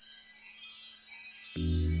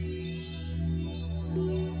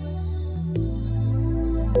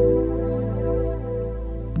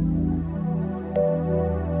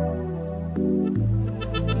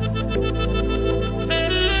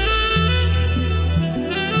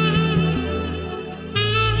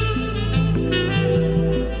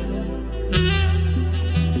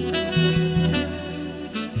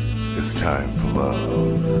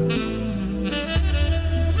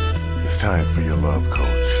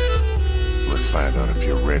find out if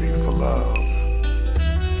you're ready for love.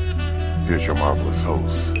 Here's your marvelous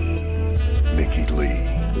host, Nikki Lee.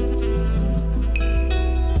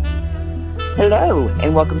 Hello,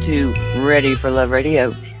 and welcome to Ready for Love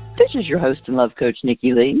Radio. This is your host and love coach,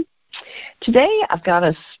 Nikki Lee. Today, I've got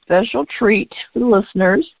a special treat for the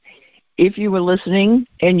listeners. If you were listening,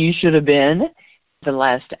 and you should have been, the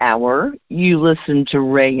last hour, you listened to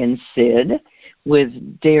Ray and Sid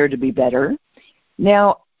with Dare to Be Better.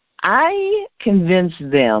 Now, I convinced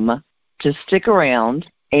them to stick around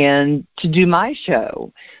and to do my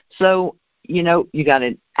show. So, you got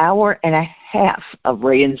an hour and a half of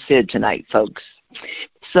Ray and Sid tonight, folks.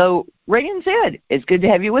 So, Ray and Sid, it's good to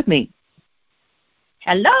have you with me.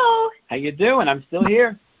 Hello. How you doing? I'm still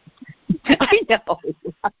here. I know.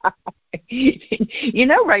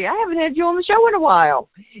 Ray, I haven't had you on the show in a while,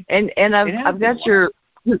 and I've got your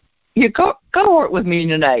cohort with me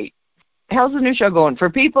tonight. How's the new show going? For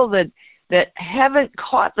people that haven't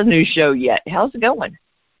caught the new show yet, how's it going?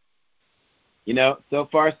 So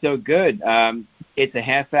far so good. It's a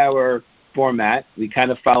half-hour format. We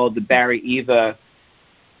kind of followed the Barry Eva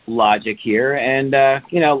logic here, and a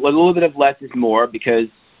little bit of less is more, because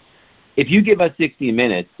if you give us 60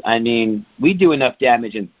 minutes, we do enough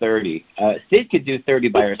damage in 30. Sid could do 30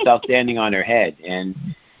 by herself standing on her head, and,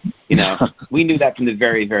 we knew that from the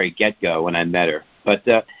very, very get-go when I met her. But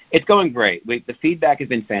it's going great. The feedback has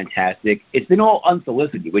been fantastic. It's been all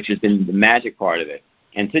unsolicited, which has been the magic part of it,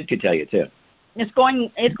 and Sid could tell you, too. It's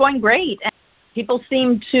going great. And people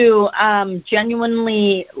seem to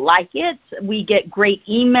genuinely like it. We get great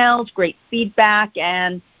emails, great feedback,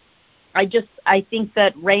 and I think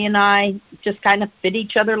that Ray and I just kind of fit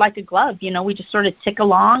each other like a glove. We just sort of tick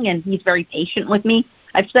along, and he's very patient with me.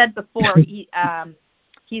 I've said before,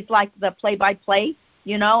 he's like the play-by-play,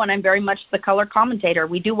 and I'm very much the color commentator.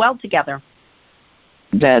 We do well together.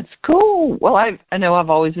 That's cool. Well, I know I've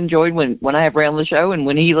always enjoyed when I have Ray on the show and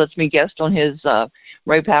when he lets me guest on his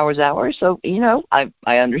Ray Powers Hour. So, I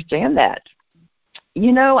understand that.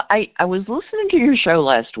 I was listening to your show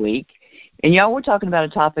last week, and y'all were talking about a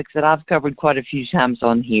topic that I've covered quite a few times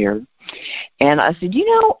on here. And I said,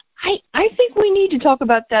 I think we need to talk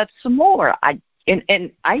about that some more.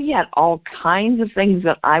 And I had all kinds of things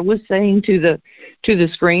that I was saying to the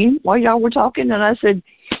screen while y'all were talking, and I said,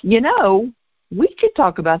 we could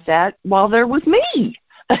talk about that while they're with me.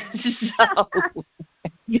 And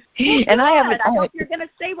I hope you're going to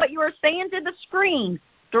say what you were saying to the screen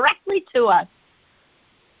directly to us.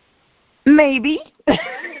 Maybe.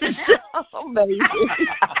 Maybe.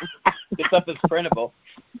 Good stuff is printable.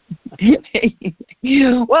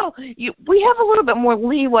 Well, we have a little bit more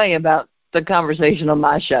leeway about the conversation on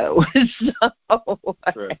my show,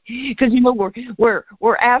 because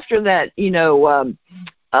we're after that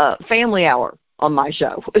family hour on my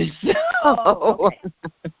show. Okay.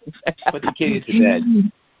 Put the kitties to bed.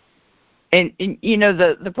 And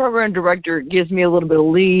the program director gives me a little bit of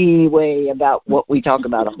leeway about what we talk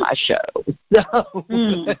about on my show. So.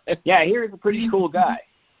 Yeah, he's a pretty cool guy.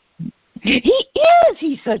 He is.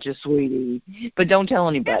 He's such a sweetie. But don't tell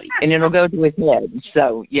anybody, and it'll go to his head.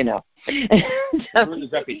 So, Ruins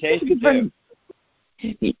his reputation, too.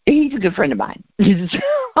 He's a good friend of mine.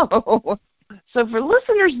 So for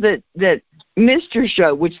listeners that missed your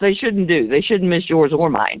show, which they shouldn't do, they shouldn't miss yours or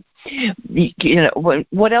mine.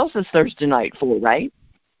 What else is Thursday night for, right?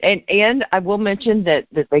 And I will mention that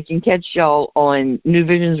they can catch y'all on New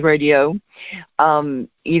Visions Radio,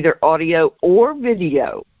 either audio or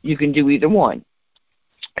video. You can do either one.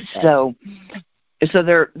 So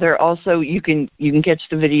they're also, you can catch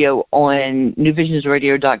the video on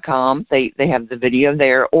newvisionsradio.com. They have the video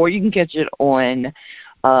there, or you can catch it on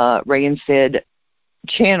Ray and Sid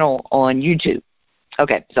channel on YouTube.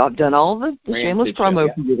 Okay, so I've done all the shameless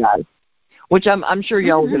promo for you guys, which I'm sure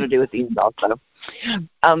y'all are going to do at the end also.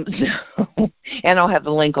 And I'll have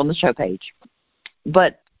the link on the show page.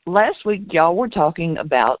 But last week, y'all were talking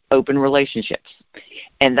about open relationships,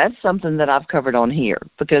 and that's something that I've covered on here,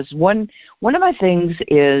 because one of my things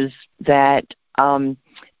is that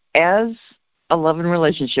as a love and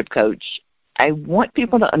relationship coach, I want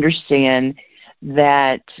people to understand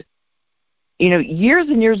that, years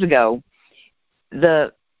and years ago,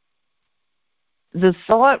 the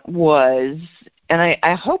thought was, and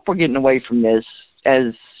I hope we're getting away from this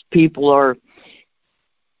as people are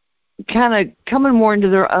kind of coming more into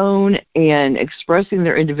their own and expressing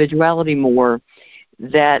their individuality more,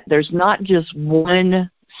 that there's not just one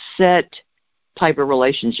set type of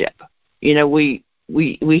relationship. We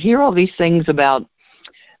hear all these things about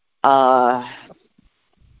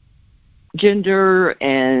gender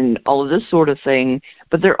and all of this sort of thing,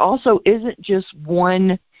 but there also isn't just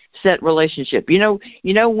one set relationship. You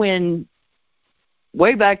know when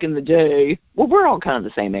way back in the day, well, we're all kind of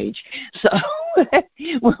the same age. So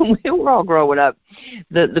when we were all growing up,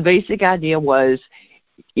 the basic idea was,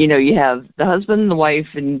 you have the husband and the wife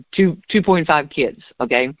and 2.5 kids,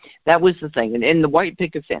 okay? That was the thing, and the white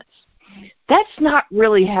picket fence. That's not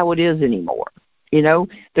really how it is anymore.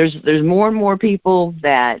 There's more and more people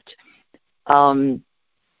that may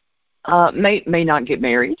not get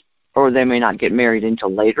married, or they may not get married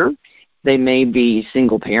until later. They may be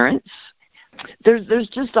single parents. There's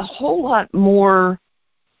just a whole lot more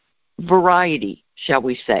variety, shall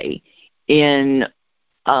we say, in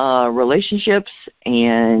relationships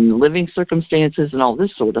and living circumstances and all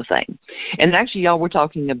this sort of thing. And actually, y'all were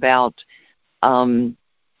talking about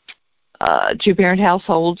two-parent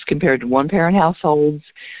households compared to one-parent households,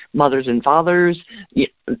 mothers and fathers,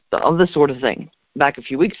 all this sort of thing back a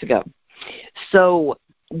few weeks ago. So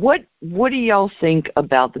what do y'all think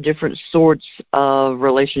about the different sorts of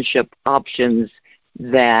relationship options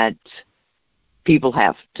that people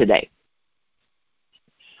have today?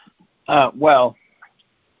 Well,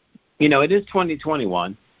 it is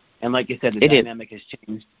 2021, and like you said, the dynamic has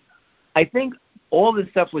changed. I think all this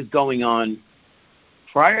stuff was going on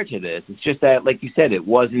prior to this. It's just that, like you said, it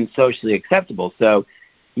wasn't socially acceptable. So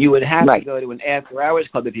you would have to go to an after-hours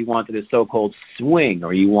club if you wanted a so-called swing,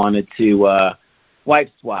 or you wanted to wife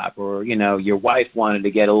swap, or, your wife wanted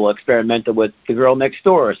to get a little experimental with the girl next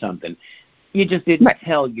door or something. You just didn't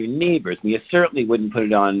tell your neighbors. And you certainly wouldn't put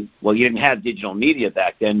it on, well, you didn't have digital media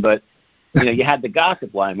back then, but you had the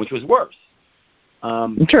gossip line, which was worse.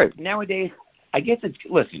 True. Nowadays, I guess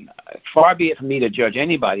listen, far be it from me to judge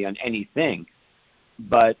anybody on anything,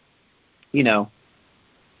 but,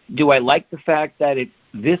 do I like the fact that it's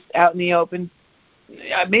this out in the open?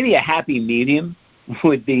 Maybe a happy medium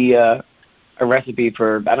would be a recipe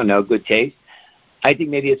for, I don't know, good taste. I think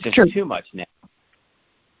maybe it's just too much now.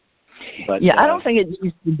 But, I don't think it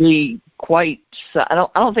needs to be quite. I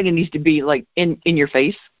don't think it needs to be like in your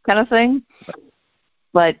face kind of thing.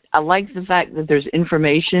 But I like the fact that there's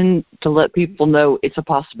information to let people know it's a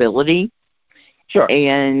possibility. Sure.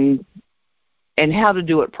 And how to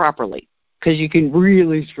do it properly, because you can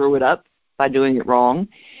really screw it up by doing it wrong,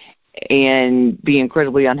 and be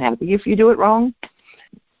incredibly unhappy if you do it wrong.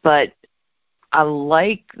 But I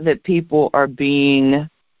like that people are being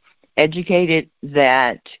educated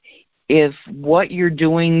that if what you're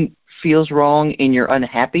doing feels wrong and you're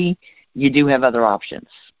unhappy, you do have other options.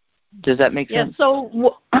 Does that make sense? Yeah,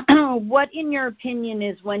 so what, in your opinion,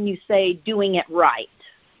 is when you say doing it right,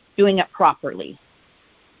 doing it properly?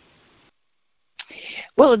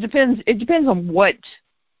 Well, it depends. It depends on what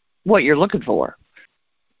you're looking for.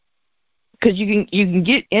 Because you can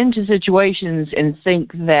get into situations and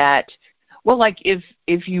think that, well, like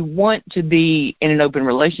if you want to be in an open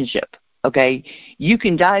relationship, okay, you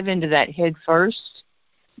can dive into that head first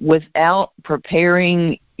without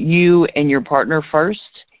preparing you and your partner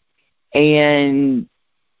first, and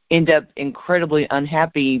end up incredibly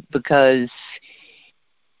unhappy because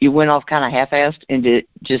you went off kind of half-assed and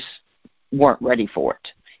just weren't ready for it.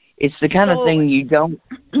 It's the kind of thing you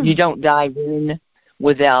don't dive in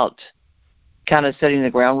without kind of setting the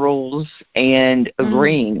ground rules and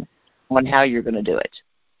agreeing on how you're going to do it.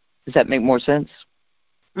 Does that make more sense?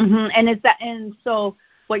 Mm-hmm. And so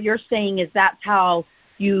what you're saying is that's how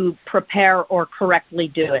you prepare or correctly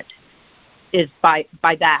do it, is by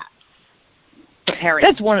that preparing.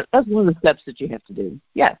 That's one of the steps that you have to do.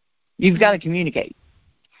 Yeah, you've got to communicate.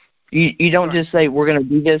 You don't just say we're going to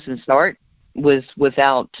do this and start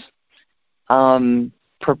without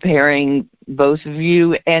preparing both of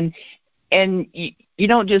you, and you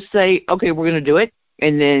don't just say, okay, we're going to do it,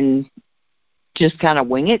 and then just kind of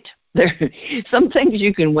wing it. There, some things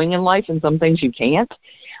you can wing in life, and some things you can't.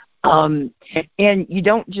 And you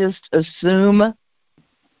don't just assume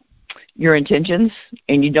your intentions,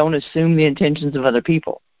 and you don't assume the intentions of other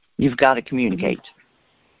people. You've got to communicate.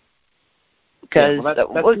 Because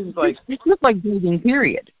it's just like dating,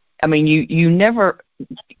 period. I mean, you never,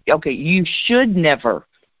 okay, you should never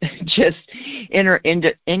just enter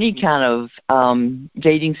into any kind of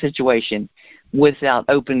dating situation without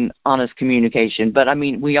open, honest communication. But, I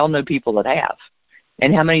mean, we all know people that have.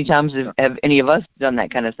 And how many times have any of us done that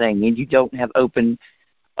kind of thing, and you don't have open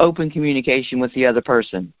communication with the other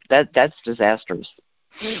person? That's disastrous.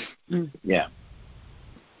 Yeah.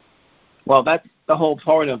 Well, that's the whole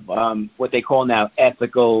part of what they call now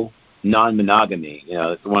ethical non-monogamy.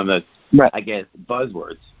 It's one of the, I guess,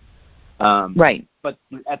 buzzwords. Right. But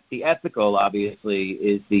the ethical, obviously,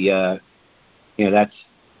 is that's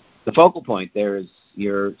the focal point. There is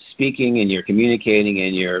you're speaking and you're communicating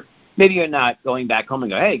and you're maybe you're not going back home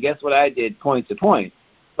and go, hey, guess what I did point to point.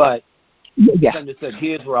 But Yeah. it's understood,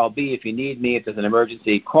 here's where I'll be. If you need me, if there's an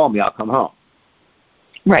emergency, call me. I'll come home.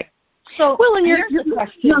 Right. So Well, and here's the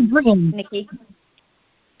question, bringing, Nikki.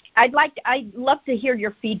 I'd love to hear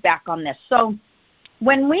your feedback on this. So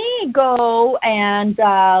when we go and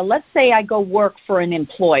let's say I go work for an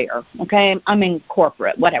employer, okay, I'm in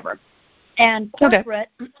corporate, whatever, and corporate,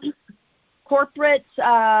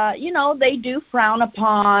 they do frown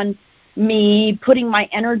upon me putting my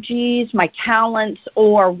energies, my talents,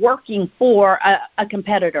 or working for a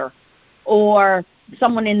competitor or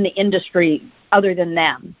someone in the industry other than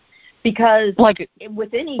them, because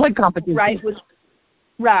with any competition,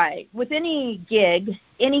 with any gig,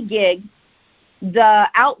 the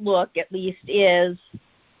outlook at least is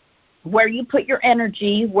where you put your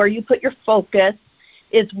energy, where you put your focus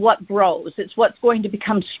is what grows. It's what's going to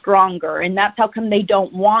become stronger, and that's how come they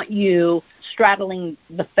don't want you straddling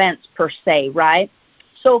the fence per se, right?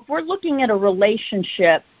 So if we're looking at a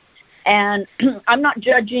relationship, and I'm not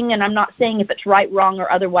judging and I'm not saying if it's right, wrong,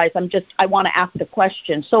 or otherwise, I want to ask the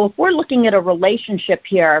question. So if we're looking at a relationship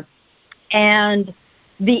here and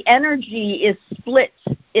the energy is split,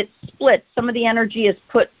 it's split. Some of the energy is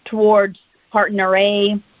put towards partner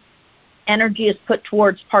A, energy is put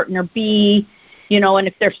towards partner B, and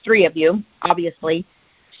if there's three of you, obviously.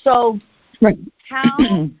 So right.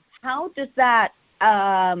 how does that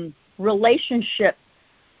relationship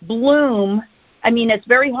bloom? I mean, it's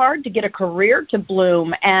very hard to get a career to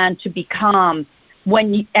bloom and to become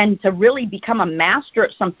and to really become a master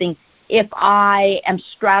at something if I am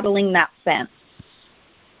straddling that fence.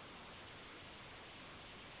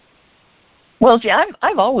 Well, see,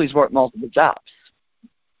 I've always worked multiple jobs.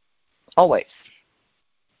 Always.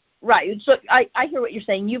 Right. So I hear what you're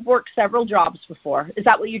saying. You've worked several jobs before. Is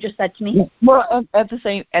that what you just said to me? Well, at the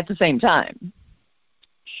same time.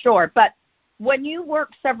 Sure. But when you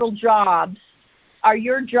work several jobs, are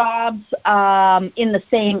your jobs in the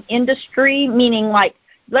same industry? Meaning, like,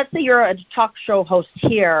 let's say you're a talk show host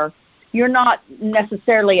here. You're not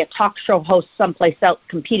necessarily a talk show host someplace else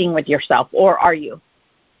competing with yourself, or are you?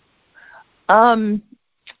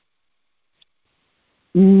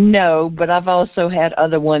 No, but I've also had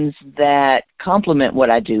other ones that complement what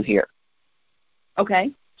I do here.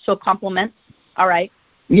 Okay, so compliments. All right.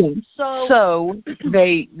 Yeah. So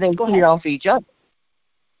they feed off each other.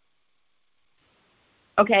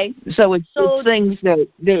 Okay. So it's things that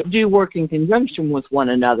do work in conjunction with one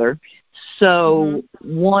another. So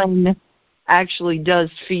one actually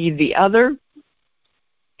does feed the other,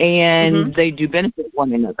 and they do benefit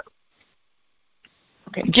one another.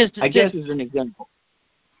 Okay. Just as an example.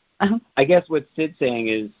 I guess what Sid's saying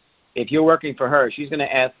is, if you're working for her, she's going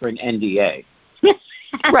to ask for an NDA.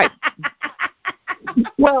 Right.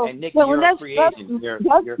 Well, and Nick, you're that's, a free agent.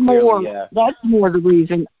 That's more the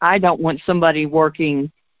reason I don't want somebody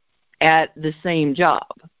working at the same job.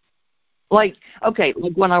 Like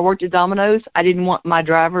when I worked at Domino's, I didn't want my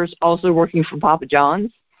drivers also working for Papa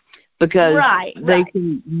John's, because they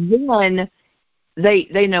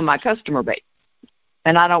know my customer base,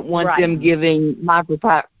 and I don't want them giving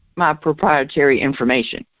my proprietary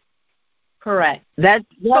information. Correct. That's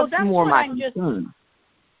more my concern.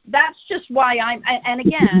 That's just why and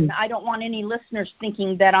again, I don't want any listeners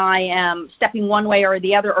thinking that I am stepping one way or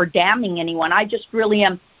the other or damning anyone. I just really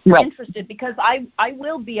am interested, because I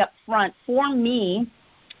will be up front for me,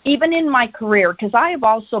 even in my career, because I have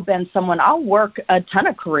also been someone, I'll work a ton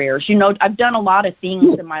of careers. I've done a lot of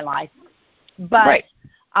things in my life, but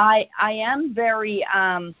I am very,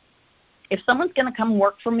 if someone's going to come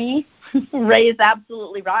work for me, Ray is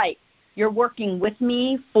absolutely right. You're working with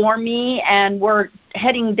me, for me, and we're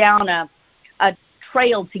heading down a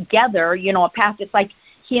trail together, a path. It's like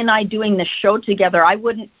he and I doing this show together. I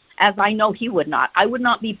wouldn't, as I know he would not, I would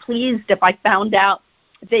not be pleased if I found out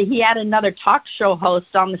that he had another talk show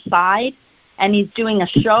host on the side and he's doing a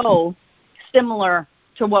show similar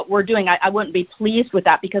to what we're doing. I wouldn't be pleased with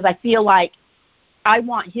that, because I feel like I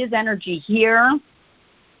want his energy here.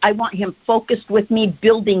 I want him focused with me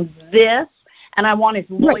building this, and I want his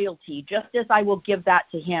loyalty, just as I will give that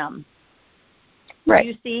to him. Right.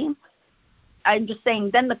 You see? I'm just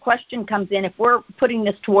saying, then the question comes in, if we're putting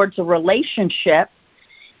this towards a relationship,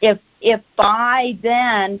 if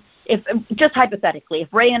just hypothetically,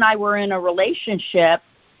 if Ray and I were in a relationship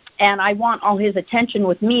and I want all his attention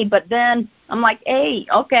with me, but then I'm like, hey,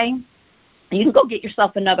 okay, you can go get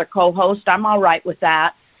yourself another co-host. I'm all right with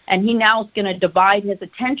that. And he now is going to divide his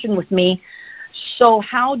attention with me. So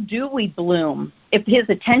how do we bloom if his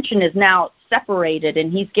attention is now separated and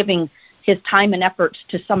he's giving his time and efforts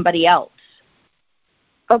to somebody else?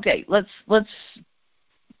 Okay, let's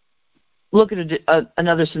look at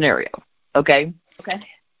another scenario, okay? Okay.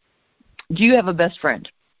 Do you have a best friend?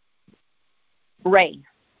 Ray.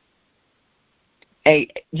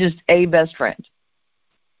 Just a best friend?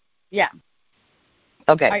 Yeah.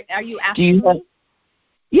 Okay. Are you asking me?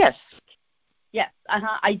 Yes. Yes.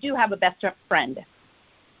 I do have a best friend.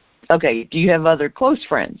 Okay. Do you have other close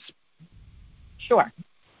friends? Sure.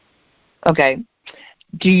 Okay.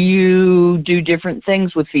 Do you do different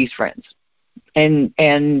things with these friends? And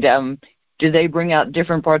do they bring out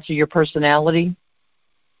different parts of your personality?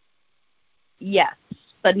 Yes,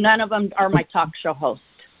 but none of them are my talk show host.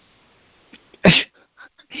 Do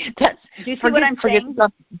you see what I'm saying?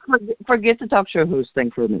 Forget the talk show host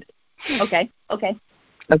thing for a minute. Okay.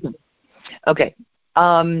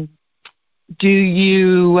 Do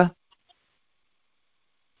you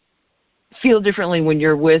feel differently when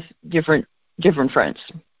you're with different friends?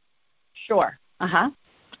 Sure.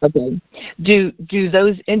 Okay. Do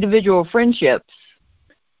those individual friendships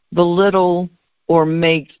belittle or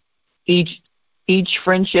make each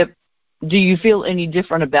friendship? Do you feel any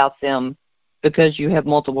different about them because you have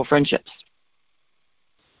multiple friendships?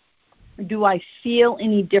 Do I feel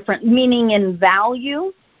any different, meaning in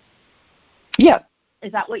value? Yeah.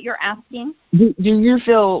 Is that what you're asking? Do you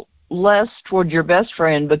feel less toward your best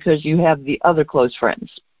friend because you have the other close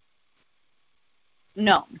friends?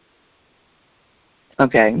 No.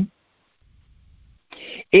 Okay.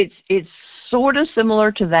 It's sort of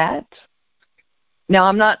similar to that. Now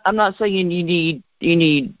I'm not saying you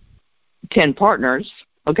need 10 partners,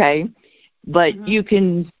 okay? But you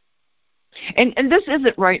can, and this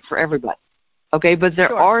isn't right for everybody, okay? But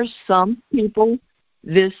there are some people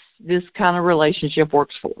this kind of relationship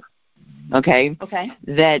works for, okay? Okay.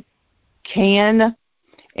 That can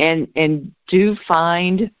and do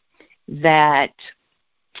find that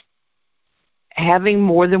having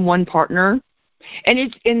more than one partner,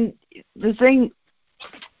 and the thing,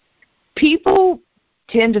 people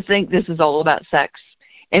tend to think this is all about sex,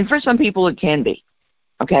 and for some people it can be,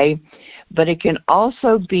 okay? But it can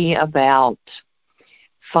also be about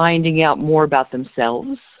finding out more about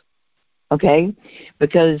themselves, okay?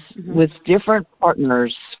 Because with different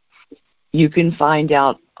partners, you can find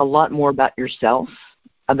out a lot more about yourself,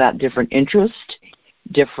 about different interests,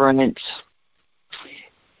 different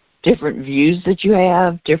views that you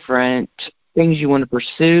have, different things you want to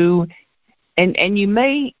pursue, and you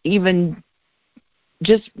may even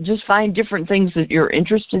just find different things that you're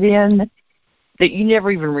interested in that you never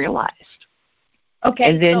even realized. Okay,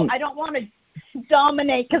 and then, so I don't want to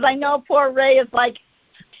dominate because I know poor Ray is like,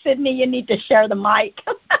 Sydney, you need to share the mic.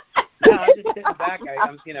 No, I'm just sitting back.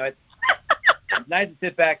 It's nice to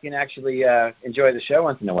sit back and actually enjoy the show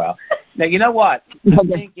once in a while. Now, you know what? I'm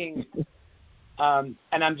thinking, and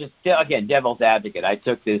I'm just, again, devil's advocate. I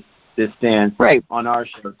took this stance on our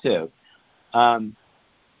show, too.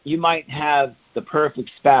 You might have the perfect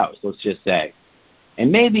spouse, let's just say. And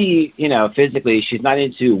maybe, physically she's not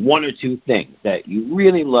into one or two things that you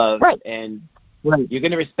really love. Right. And you're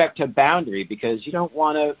going to respect her boundary because you don't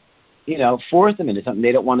want to, force them into something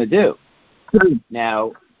they don't want to do.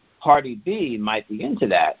 Now, party B might be into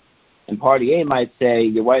that. And party A might say,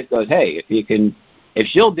 your wife goes, hey, if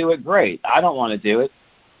she'll do it, great. I don't want to do it.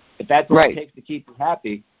 If that's what it takes to keep you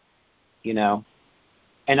happy,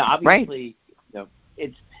 And obviously,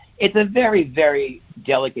 it's a very, very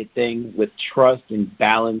delicate thing with trust and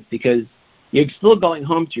balance because you're still going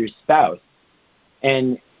home to your spouse.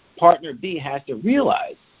 And partner B has to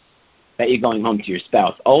realize that you're going home to your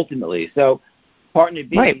spouse ultimately. So partner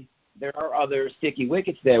B, there are other sticky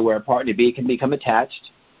wickets there where partner B can become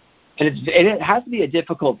attached. And it has to be a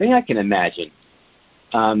difficult thing, I can imagine,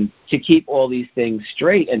 to keep all these things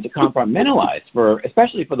straight and to compartmentalize,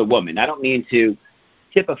 especially for the woman. I don't mean to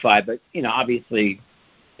typify, but, obviously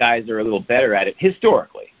guys are a little better at it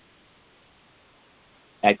historically,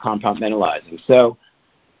 at compartmentalizing. So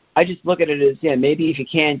I just look at it as, maybe if you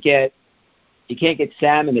can't get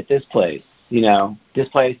salmon at this place, this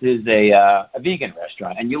place is a vegan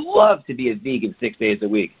restaurant, and you love to be a vegan 6 days a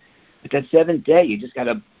week. But that seventh day, you just got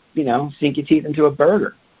to, sink your teeth into a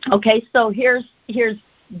burger. Okay, so here's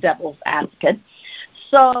devil's advocate.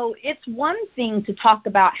 So it's one thing to talk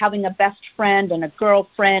about having a best friend and a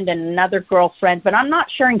girlfriend and another girlfriend, but I'm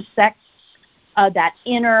not sharing sex, that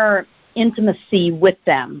inner intimacy with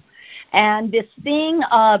them. And this thing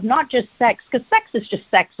of not just sex, because sex is just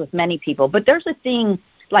sex with many people, but there's a thing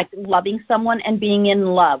like loving someone and being in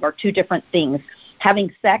love are two different things.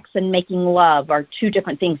 Having sex and making love are two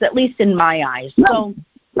different things, at least in my eyes. So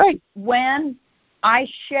when I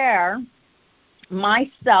share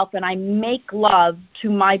myself and I make love to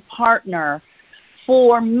my partner,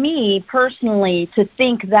 for me personally to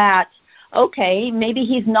think that okay, maybe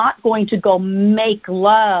he's not going to go make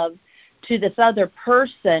love to this other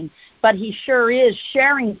person, but he sure is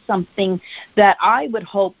sharing something that I would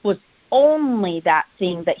hope was only that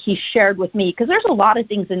thing that he shared with me. Because there's a lot of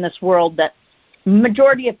things in this world that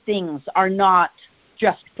majority of things are not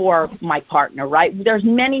just for my partner, right? There's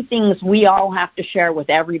many things we all have to share with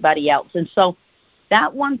everybody else. And so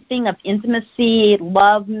that one thing of intimacy,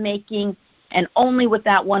 love making, and only with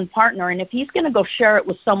that one partner, and if he's going to go share it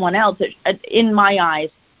with someone else, in my eyes,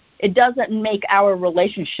 it doesn't make our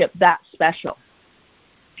relationship that special.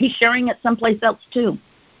 He's sharing it someplace else too.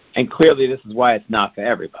 And clearly this is why it's not for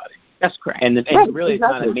everybody. That's correct. And really it's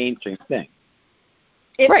not a mainstream thing.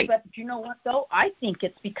 Right. But you know what, though? I think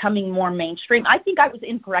it's becoming more mainstream. I think I was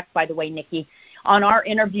incorrect, by the way, Nikki, on our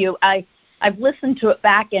interview. I've listened to it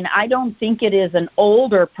back, and I don't think it is an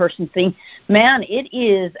older person thing. Man, it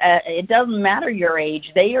is. It doesn't matter your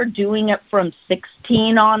age. They are doing it from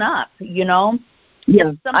 16 on up, you know?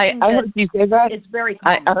 Yeah, I heard you say that. It's very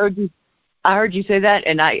common. I heard you say that,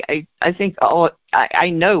 and I think I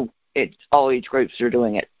know it's all age groups are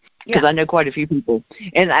doing it. Because I know quite a few people.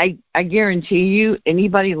 And I guarantee you,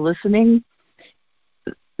 anybody listening,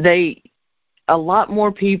 a lot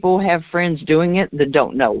more people have friends doing it that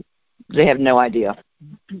don't know. They have no idea.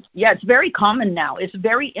 Yeah, it's very common now. It's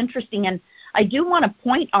very interesting. And I do want to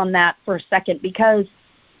point on that for a second because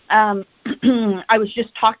I was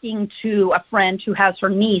just talking to a friend who has her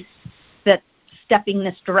niece that's stepping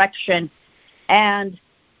this direction. And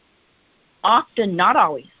often, not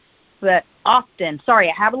always, but often, sorry,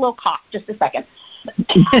 I have a little cough, just a second.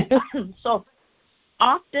 So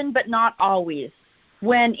often, but not always,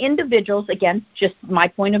 when individuals, again, just my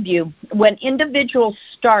point of view, when individuals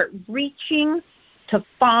start reaching to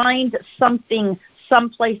find something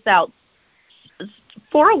someplace else,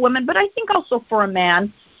 for a woman, but I think also for a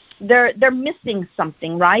man, they're missing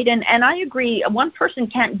something, right? And I agree, one person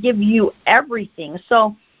can't give you everything.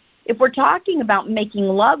 So if we're talking about making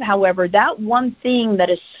love, however, that one thing that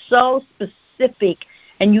is so specific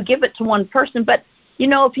and you give it to one person, but, you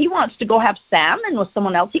know, if he wants to go have salmon with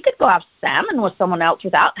someone else, he could go have salmon with someone else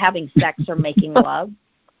without having sex or making love.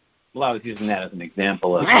 Well, I was using that as an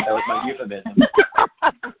example. That was my euphemism.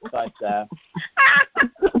 But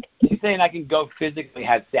you're saying I can go physically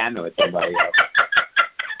have salmon with somebody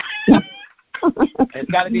else.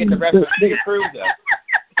 It's got to be at the restaurant. Big cruise, though.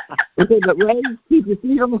 Okay, but Ray, keep your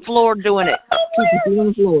feet on the floor doing it. Keep your feet on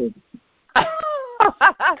the floor.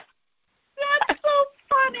 That's so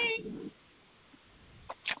funny.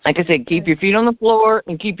 Like I said, keep your feet on the floor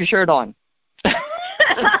and keep your shirt on.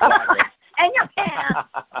 And your pants.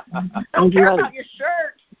 Don't care about your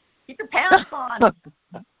shirt. Keep your pants on.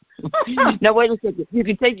 No, wait a second. You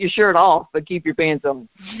can take your shirt off, but keep your pants on.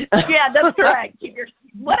 Yeah, that's correct. Keep your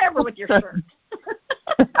whatever with your shirt.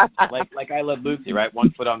 like I Love Lucy, right?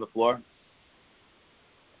 1 foot on the floor.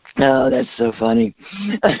 Oh, that's so funny.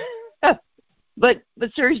 But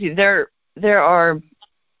seriously, there are,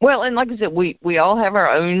 well, and like I said, we all have our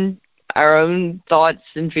own thoughts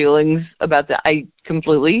and feelings about that. I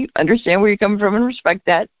completely understand where you're coming from and respect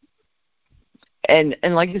that. And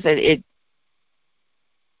like I said,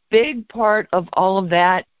 big part of all of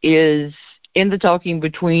that is in the talking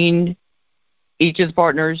between each of the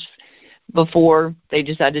partners before they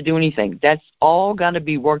decide to do anything. That's all got to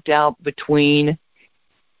be worked out between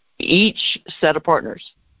each set of partners.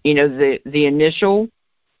 You know, the initial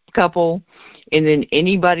couple and then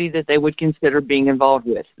anybody that they would consider being involved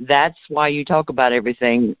with. That's why you talk about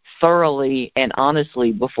everything thoroughly and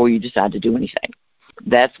honestly before you decide to do anything.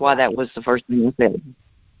 That's why that was the first thing you said.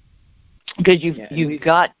 Because you've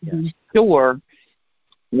got to be sure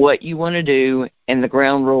what you want to do and the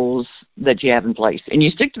ground rules that you have in place. And you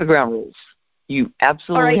stick to the ground rules. You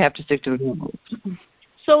absolutely have to stick to the ground rules.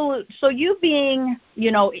 So you being,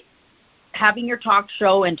 you know, having your talk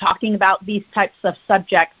show and talking about these types of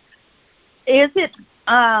subjects, is it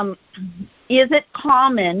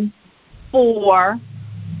common for,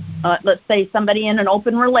 let's say, somebody in an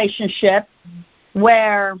open relationship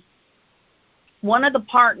where one of the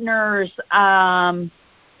partners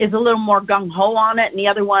is a little more gung-ho on it and the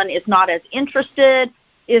other one is not as interested?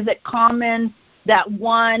 Is it common that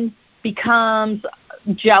one becomes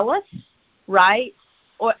jealous, right?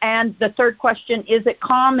 And the third question, is it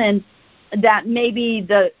common that maybe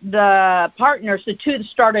the partners, the two that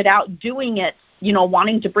started out doing it, you know,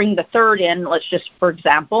 wanting to bring the third in, let's just, for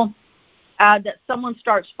example, that someone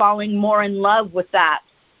starts falling more in love with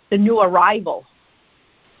the new arrival?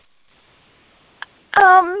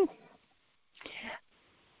 I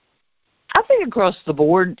think across the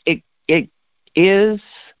board it is.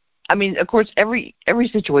 I mean, of course, every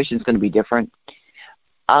situation is going to be different.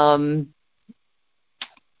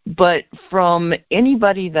 But from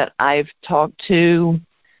anybody that I've talked to,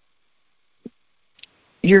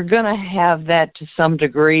 you're going to have that to some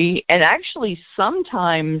degree. And actually,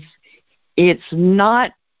 sometimes it's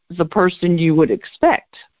not the person you would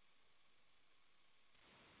expect.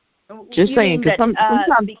 Just saying, because sometimes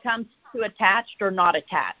becomes too attached or not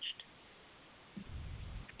attached.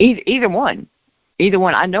 Either one.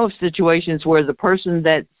 I know of situations where the person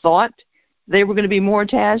that thought they were going to be more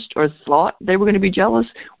attached or thought they were going to be jealous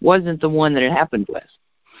wasn't the one that it happened with.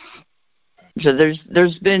 So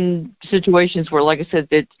there's been situations where, like I said,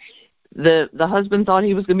 that the husband thought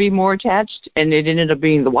he was going to be more attached, and it ended up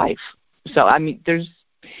being the wife. So I mean,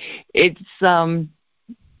 it's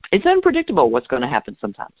unpredictable what's going to happen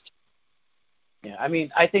sometimes. Yeah, I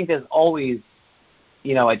mean, I think there's always,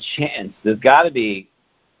 a chance. There's got to be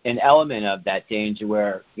an element of that danger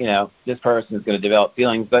where, this person is going to develop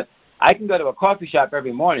feelings. But I can go to a coffee shop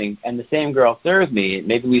every morning, and the same girl serves me.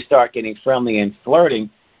 Maybe we start getting friendly and flirting,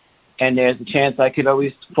 and there's a chance I could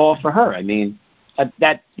always fall for her. I mean,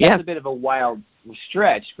 that's a bit of a wild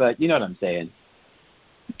stretch, but you know what I'm saying.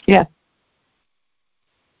 Yeah.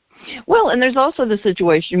 Well, and there's also the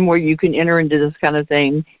situation where you can enter into this kind of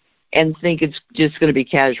thing and think it's just going to be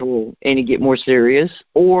casual and you get more serious,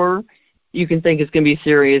 or you can think it's going to be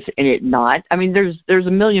serious and it not. I mean, there's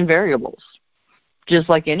a million variables, just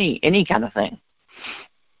like any kind of thing.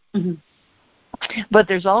 Mm-hmm. But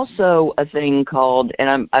there's also a thing called,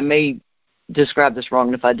 and I may describe this wrong,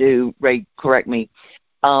 and if I do, Ray, correct me,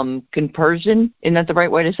 compersion. Isn't that the right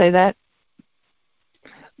way to say that?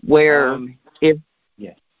 Where if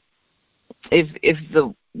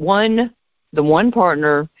the one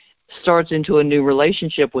partner starts into a new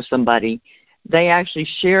relationship with somebody, they actually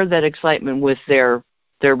share that excitement with their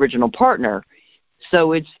original partner.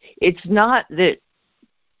 So it's not that.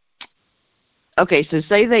 Okay, so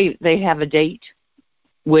say they have a date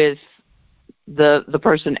with the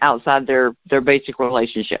person outside their basic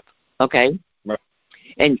relationship. Okay, right.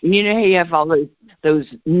 And how you have all those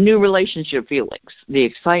new relationship feelings, the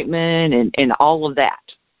excitement and all of that.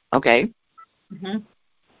 Okay. Mm-hmm.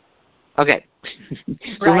 Okay.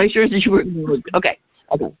 So right. Make sure that you were okay.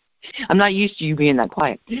 I'm not used to you being that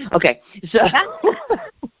quiet. Okay. So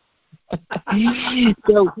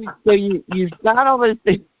so you've got all those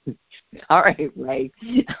things. All right, Ray.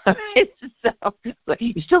 All right, so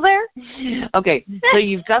you still there? Okay. So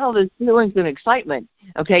you've got all those feelings and excitement.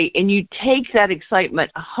 Okay, and you take that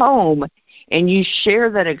excitement home and you share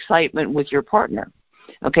that excitement with your partner.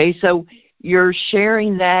 Okay, so you're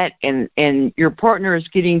sharing that, and your partner is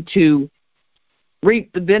getting to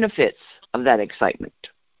reap the benefits of that excitement,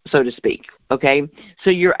 so to speak. Okay, so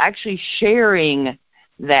you're actually sharing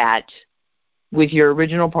that with your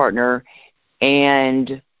original partner,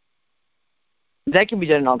 and that can be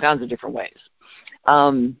done in all kinds of different ways.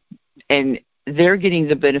 And they're getting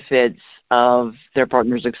the benefits of their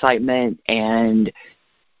partner's excitement and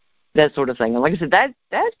that sort of thing. And like I said,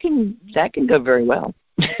 that can go very well.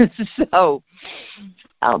 So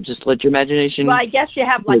I'll just let your imagination. Well, I guess you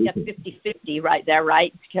have like a 50-50 right there,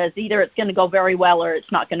 right? Because either it's going to go very well or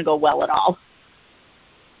it's not going to go well at all.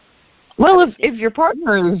 Well, if your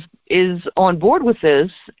partner is on board with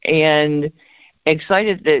this and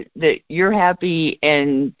excited that you're happy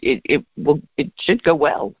and it should go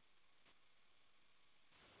well.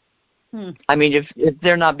 I mean, if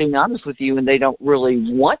they're not being honest with you and they don't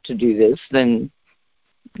really want to do this, then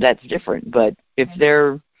that's different. But if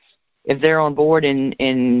they're on board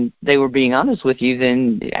and they were being honest with you,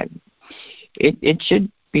 then it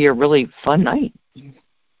should be a really fun night.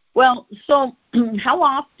 Well, so how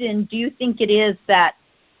often do you think it is that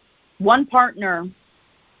one partner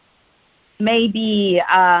may be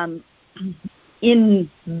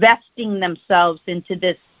investing themselves into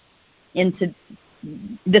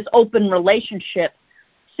this open relationship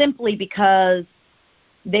simply because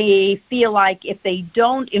they feel like if they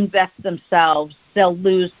don't invest themselves, they'll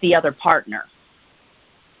lose the other partner?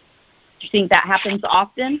 Do you think that happens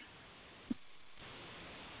often?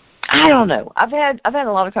 I don't know. I've had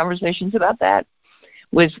a lot of conversations about that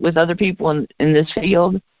with other people in this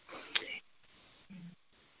field.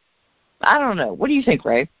 I don't know. What do you think,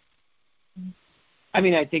 Ray? I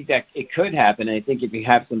mean, I think that it could happen. I think if you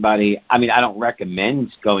have somebody, I mean, I don't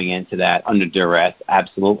recommend going into that under duress.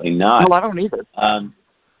 Absolutely not. No, I don't either.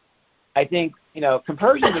 I think,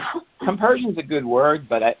 compersion's a good word,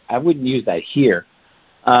 but I wouldn't use that here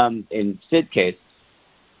in Sid's case.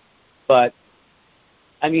 But,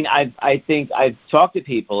 I mean, I think I've talked to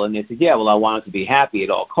people, and they said, yeah, well, I want it to be happy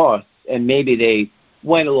at all costs. And maybe they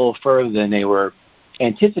went a little further than they were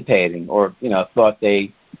anticipating or, thought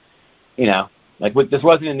they, Like, this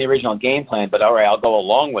wasn't in the original game plan, but all right, I'll go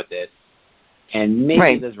along with it. And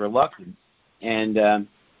maybe there's reluctance. And,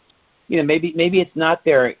 maybe it's not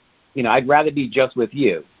there. I'd rather be just with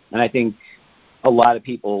you. And I think a lot of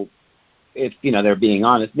people, if, they're being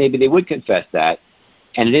honest, maybe they would confess that.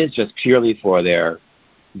 And it is just purely for their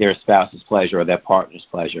spouse's pleasure or their partner's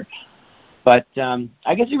pleasure. But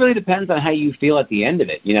I guess it really depends on how you feel at the end of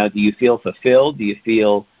it. Do you feel fulfilled? Do you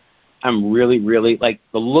feel I'm really, really, like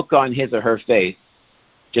the look on his or her face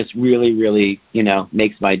just really, really,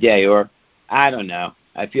 makes my day? Or I don't know,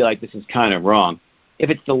 I feel like this is kind of wrong. If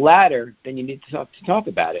it's the latter, then you need to talk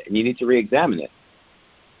about it and you need to re-examine it.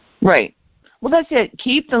 Right. Well, that's it.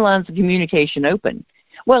 Keep the lines of communication open.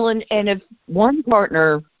 Well, and if one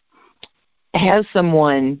partner has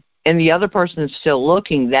someone and the other person is still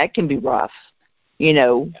looking, that can be rough,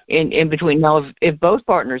 in between. Now, if both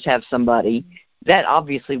partners have somebody, that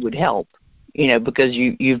obviously would help, because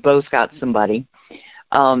you've both got somebody.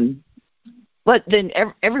 But then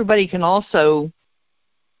everybody can also,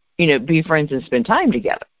 be friends and spend time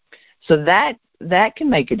together. So that can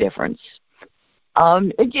make a difference.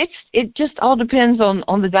 It just all depends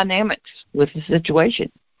on the dynamics with the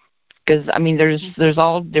situation. Because, there's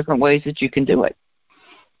all different ways that you can do it.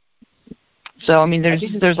 So,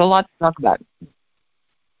 there's a lot to talk about.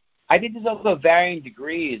 I think there's also varying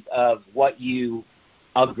degrees of what you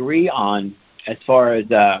agree on as far as,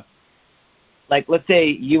 like, let's say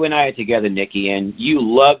you and I are together, Nikki, and you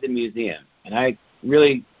love the museum. And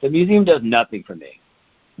the museum does nothing for me.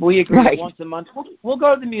 We agree that once a month, we'll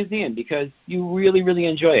go to the museum because you really, really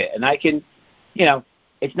enjoy it. And I can,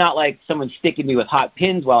 it's not like someone's sticking me with hot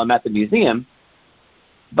pins while I'm at the museum.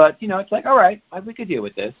 But, it's like, all right, we could deal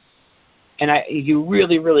with this. And you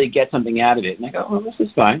really, really get something out of it. And I go, this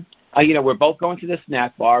is fine. We're both going to the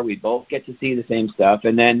snack bar. We both get to see the same stuff.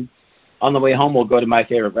 And then on the way home, we'll go to my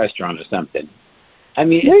favorite restaurant or something.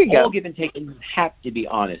 It's all give and take, and you have to be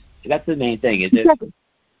honest. That's the main thing, is it?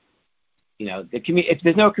 If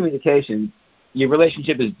there's no communication, your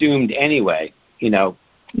relationship is doomed anyway,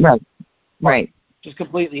 Right. Just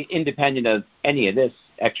completely independent of any of this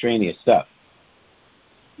extraneous stuff.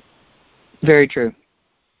 Very true.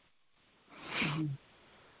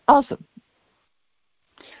 Awesome.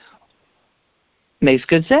 Makes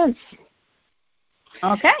good sense.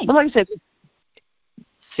 Okay. Well, like I said,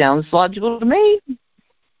 sounds logical to me.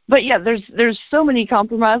 But yeah, there's so many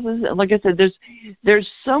compromises. Like I said,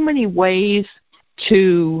 there's so many ways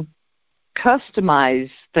to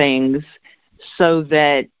customize things so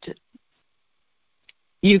that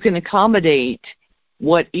you can accommodate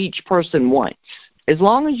what each person wants. As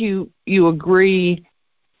long as you agree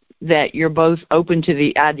that you're both open to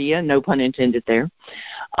the idea, no pun intended there,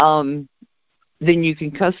 then you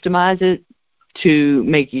can customize it to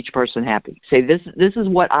make each person happy. Say, this is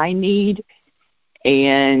what I need,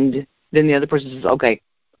 and then the other person says, okay,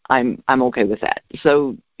 I'm okay with that.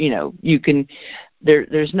 So, you can,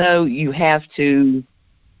 there's no, you have to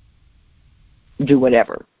do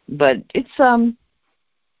whatever. But it's, I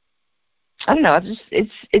don't know,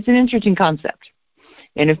 it's an interesting concept.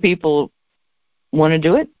 And if people want to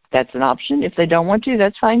do it, that's an option. If they don't want to,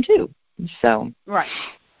 that's fine too. So. Right.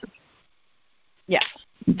 Yeah.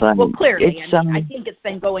 But well, clearly, I think it's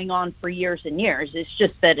been going on for years and years. It's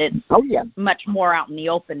just that it's much more out in the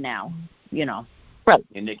open now, Right.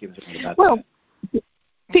 And Nikki was talking about that.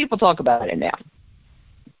 People talk about it now.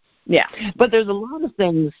 Yeah. But there's a lot of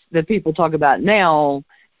things that people talk about now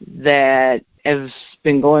that have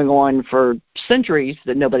been going on for centuries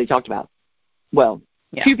that nobody talked about. Well,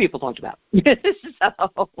 few people talked about. So,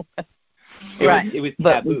 it was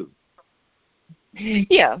taboo.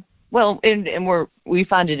 Yeah. Well, and we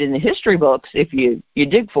find it in the history books if you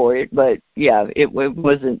dig for it, but it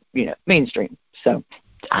wasn't mainstream. So,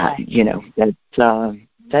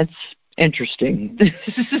 that's interesting.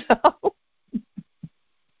 So,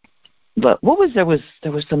 but what was there was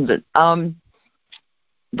something.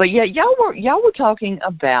 But yeah, y'all were talking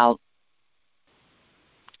about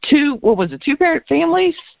two parent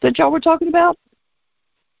families that y'all were talking about.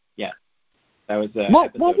 Yeah, that was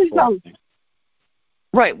what was y'all?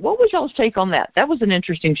 Right. What was y'all's take on that? That was an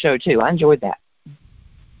interesting show, too. I enjoyed that.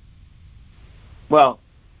 Well,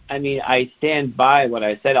 I stand by what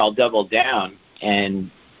I said. I'll double down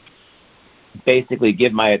and basically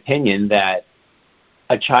give my opinion that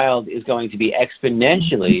a child is going to be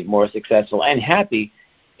exponentially more successful and happy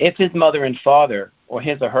if his mother and father, or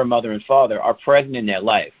his or her mother and father, are present in their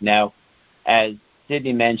life. Now, as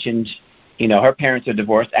Sydney mentioned, her parents are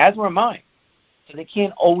divorced, as were mine. So they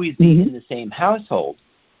can't always be in the same household.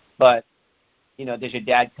 But, does your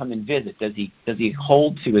dad come and visit? Does he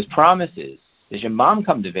hold to his promises? Does your mom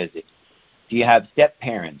come to visit? Do you have step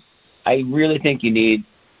parents? I really think you need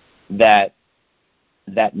that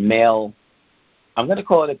male. I'm going to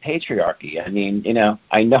call it a patriarchy. I mean,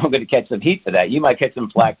 I know I'm going to catch some heat for that. You might catch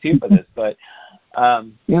some flack too for this, but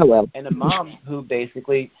yeah, well, and a mom who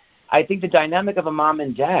basically, I think the dynamic of a mom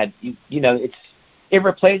and dad, it's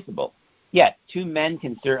irreplaceable. Yeah, two men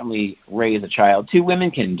can certainly raise a child. Two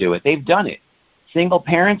women can do it. They've done it. Single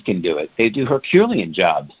parents can do it. They do Herculean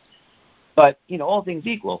jobs. But, all things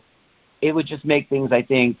equal, it would just make things, I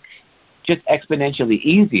think, just exponentially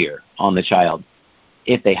easier on the child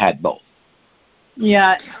if they had both.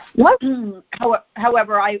 Yeah. What?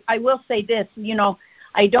 However, I will say this,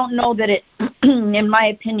 I don't know that it, in my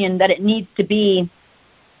opinion, that it needs to be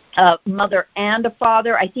a mother and a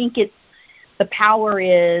father. I think it's the power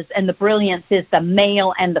is and the brilliance is the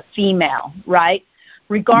male and the female, right?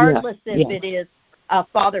 Regardless if it is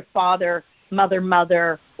father,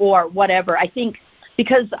 mother, or whatever. I think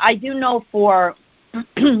because I do know for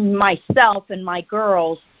myself and my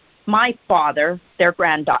girls, my father, their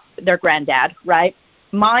granddad, right?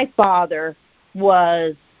 My father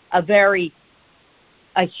was a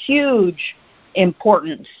huge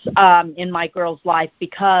importance in my girls' life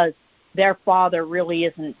because their father really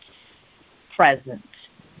isn't present.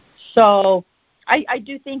 So I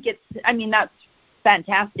do think that's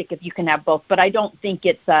fantastic if you can have both, but I don't think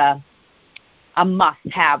it's a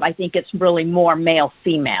must-have. I think it's really more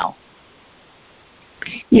male-female.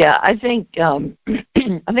 Yeah, I think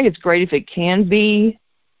it's great if it can be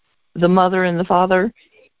the mother and the father.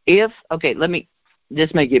 This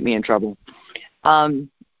may get me in trouble.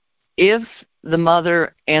 If the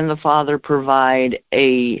mother and the father provide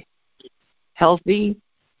a healthy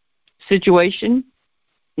situation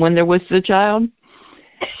when they're with the child,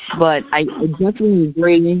 but I definitely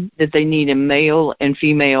agree that they need a male and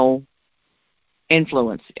female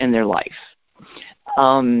influence in their life.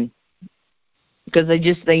 Because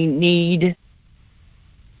they need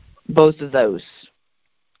both of those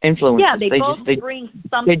influences. Yeah, they both bring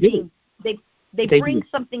something. They bring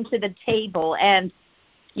something to the table, and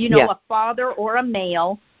a father or a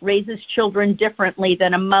male raises children differently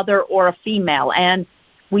than a mother or a female, and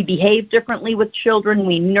we behave differently with children,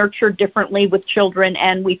 we nurture differently with children,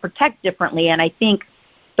 and we protect differently. And I think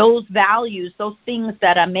those values, those things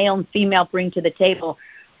that a male and female bring to the table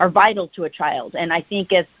are vital to a child. And I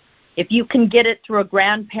think if you can get it through a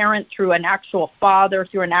grandparent, through an actual father,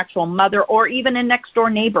 through an actual mother, or even a next-door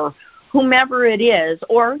neighbor, whomever it is,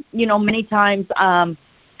 or, many times,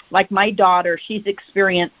 like my daughter, she's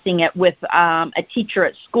experiencing it with a teacher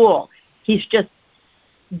at school. He's just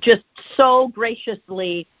so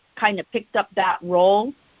graciously kind of picked up that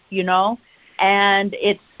role, and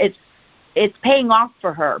it's paying off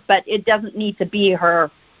for her, but it doesn't need to be her,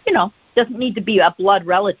 doesn't need to be a blood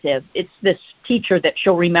relative. It's this teacher that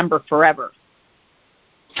she'll remember forever.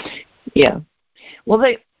 Yeah. Well,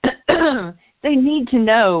 they need to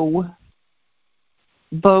know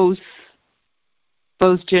both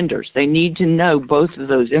genders. They need to know both of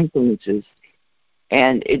those influences.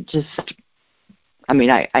 And it just,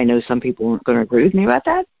 I know some people aren't going to agree with me about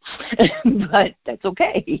that, but that's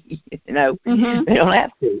okay. They don't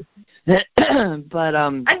have to. But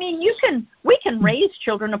we can raise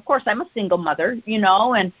children. Of course, I'm a single mother,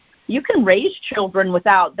 and you can raise children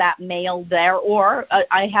without that male there. Or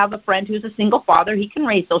I have a friend who's a single father. He can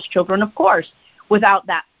raise those children, of course, without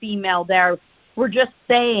that female there. We're just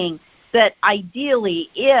saying that ideally,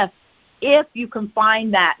 if you can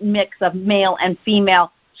find that mix of male and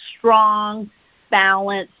female, strong,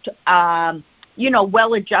 balanced,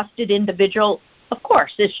 well-adjusted individual, of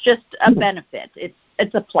course, it's just a benefit.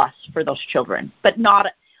 It's a plus for those children, but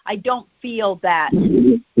I don't feel that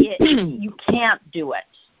you can't do it.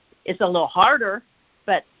 It's a little harder,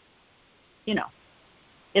 but,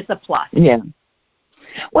 it's a plus. Yeah.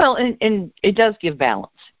 Well, and it does give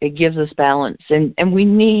balance. It gives us balance, and we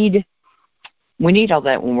need all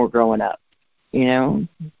that when we're growing up,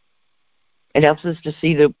 It helps us to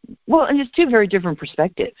see and it's two very different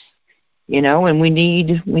perspectives, and we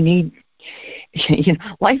need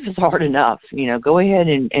life is hard enough, go ahead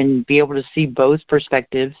and be able to see both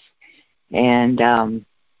perspectives. And,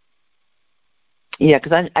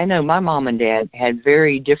 because I know my mom and dad had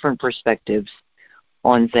very different perspectives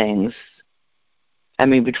on things.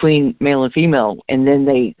 Between male and female, and then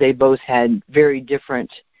they both had very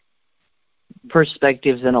different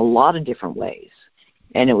perspectives in a lot of different ways.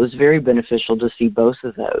 And it was very beneficial to see both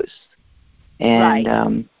of those. And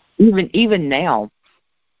right. Even now,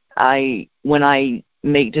 when I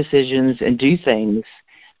make decisions and do things,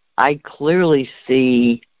 I clearly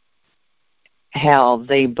see how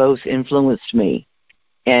they both influenced me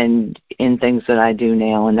and in things that I do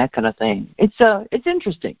now and that kind of thing. It's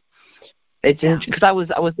interesting. It's because I was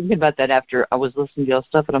thinking about that after I was listening to all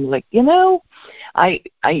stuff, and I was like,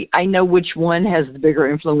 I know which one has the bigger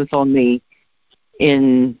influence on me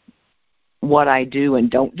in what I do and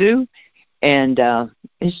don't do, and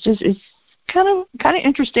it's kind of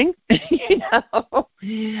interesting, you know.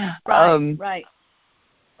 Right.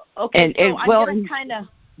 Okay, so I'm going to kind of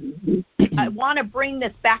I want to bring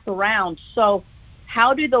this back around. So,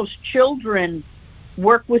 how do those children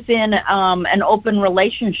work within an open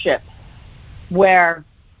relationship where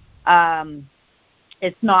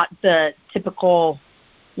it's not the typical,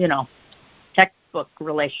 textbook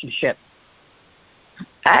relationship?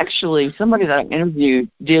 Actually, somebody that I interviewed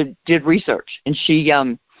did research, and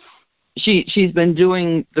she's been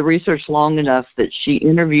doing the research long enough that she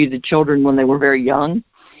interviewed the children when they were very young,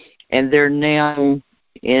 and they're now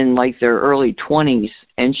in like their early 20s,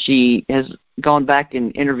 and she has gone back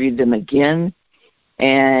and interviewed them again.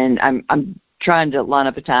 And I'm trying to line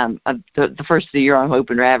up a time. The first of the year, I'm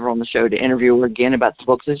hoping to have her on the show to interview her again about the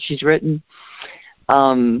books that she's written.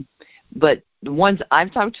 But the ones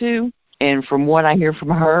I've talked to, and from what I hear from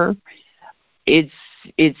her, it's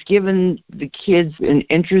given the kids an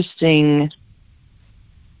interesting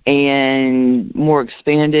and more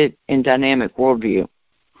expanded and dynamic worldview.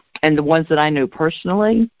 And the ones that I know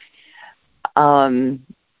personally,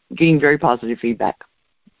 getting very positive feedback.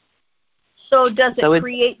 So does it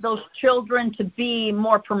create those children to be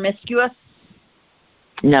more promiscuous?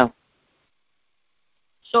 No.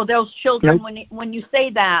 So those children, Nope. when you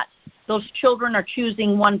say that, those children are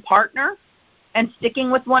choosing one partner and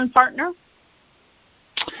sticking with one partner?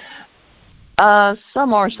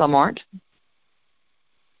 Some are, some aren't.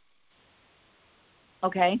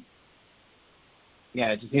 Okay.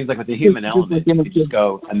 Yeah, it just seems like with the human element, you just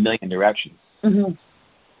go a million directions. Mm-hmm.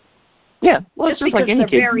 Yeah, well, it's just like any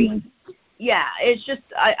kid. It's just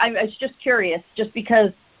I was just curious, just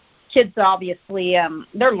because kids obviously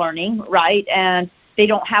they're learning, right, and they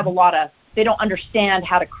don't have they don't understand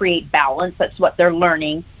how to create balance. That's what they're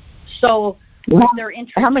learning. So when they're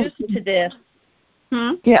introduced to this.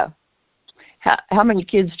 Yeah. How many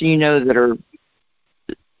kids do you know that are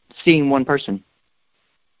seeing one person?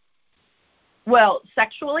 Well,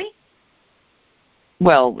 sexually?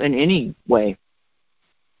 Well, in any way.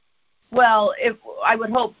 Well, I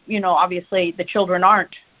would hope, obviously the children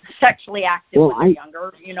aren't sexually active when they're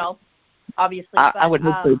younger, obviously. I would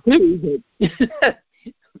hope so too. But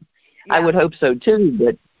I would hope so too,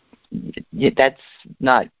 but that's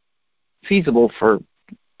not feasible for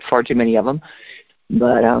far too many of them.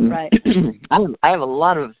 But right. I have a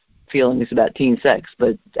lot of feelings about teen sex,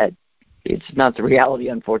 but it's not the reality,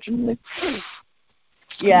 unfortunately.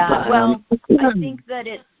 Yeah, but, I think that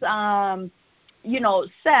it's,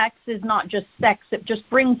 sex is not just sex. It just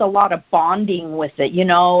brings a lot of bonding with it,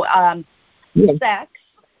 Sex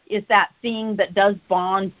is that thing that does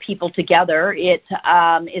bond people together. It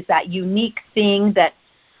is that unique thing that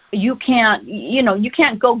you can't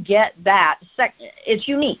go get that. Sex, it's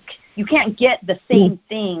unique. You can't get the same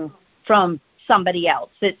thing from somebody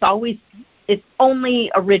else. It's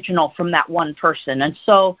only original from that one person. And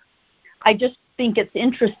so I just think it's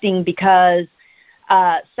interesting because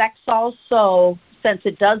sex also, since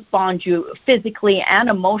it does bond you physically and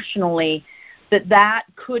emotionally, that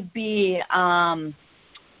could be a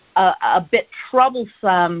bit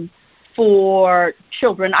troublesome for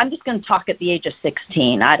children. I'm just going to talk at the age of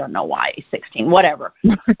 16. I don't know why 16, whatever.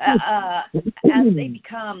 As they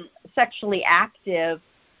become sexually active,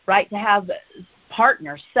 right, to have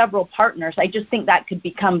partners, several partners, I just think that could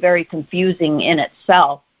become very confusing in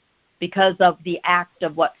itself because of the act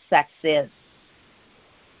of what sex is.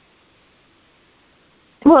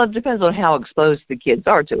 Well, it depends on how exposed the kids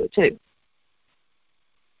are to it, too.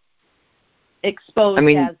 Exposed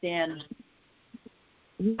as in?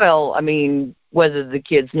 Well, whether the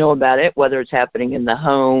kids know about it, whether it's happening in the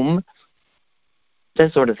home,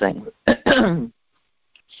 that sort of thing.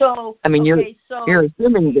 So, you're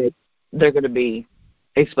assuming that they're going to be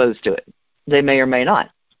exposed to it. They may or may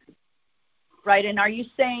not. Right, and are you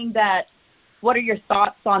saying that, what are your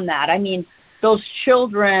thoughts on that? Those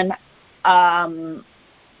children,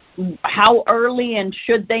 how early and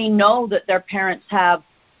should they know that their parents have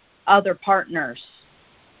other partners?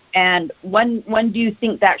 And when do you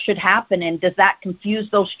think that should happen, and does that confuse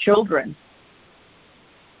those children?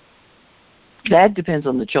 That depends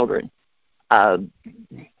on the children. That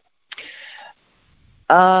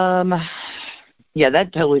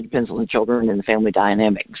totally depends on the children and the family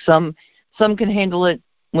dynamic. Some can handle it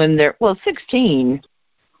when they're 16.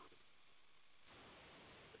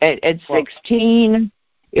 At 16,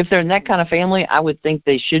 if they're in that kind of family, I would think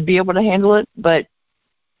they should be able to handle it. But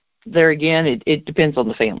there again, it depends on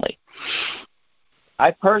the family.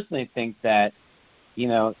 I personally think that,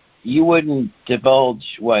 you wouldn't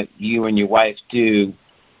divulge what you and your wife do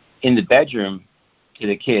in the bedroom to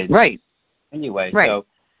the kids. Right. Anyway, right. So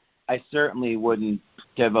I certainly wouldn't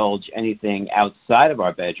divulge anything outside of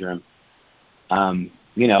our bedroom.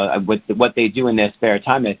 What they do in their spare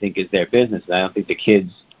time, I think, is their business. And I don't think the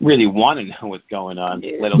kids really want to know what's going on,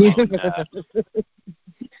 let alone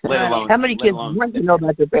how many kids want to know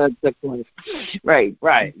about their parents' sex life? Right.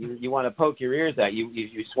 Right. You want to poke your ears out. You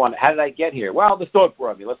just want, how did I get here? Well, the stork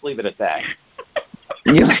brought me. Let's leave it at that.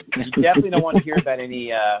 You definitely don't want to hear about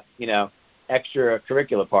any,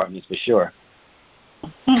 extracurricular partners for sure.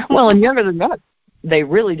 Well, and younger than that, they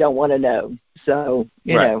really don't want to know. So,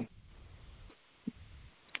 you know.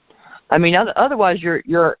 I mean, otherwise,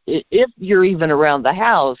 if you're even around the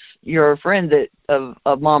house, you're a friend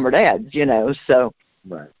of mom or dad's, So,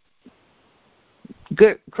 right.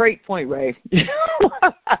 Great point, Ray.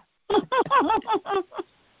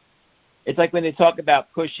 It's like when they talk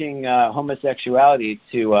about pushing homosexuality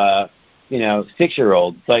to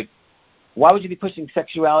 6-year-olds. It's like, why would you be pushing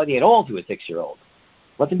sexuality at all to a 6-year-old?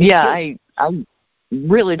 Yeah, I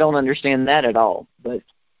really don't understand that at all, but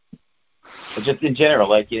just in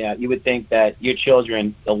general, you would think that your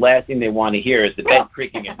children, the last thing they want to hear is the bed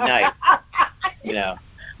creaking at night.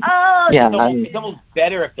 Oh, yeah. It's almost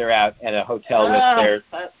better if they're out at a hotel with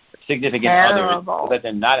their significant others, but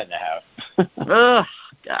they're not in the house. Oh,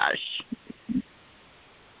 gosh.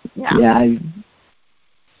 Yeah. Yeah,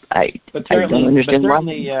 I don't understand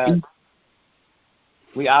why.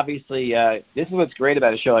 We obviously, this is what's great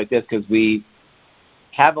about a show like this, because we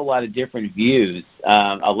have a lot of different views,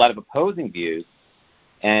 a lot of opposing views,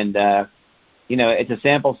 and it's a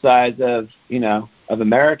sample size of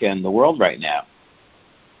America and the world right now.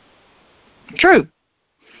 True.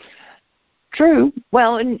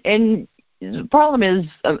 Well, and the problem is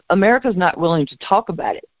America's not willing to talk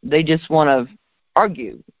about it. They just want to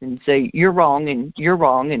argue and say you're wrong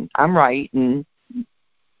and I'm right, and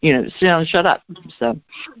sit down and shut up. So.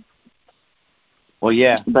 Well,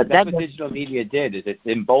 yeah, but that's what digital media did. Is it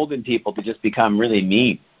emboldened people to just become really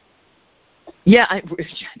mean? Yeah, I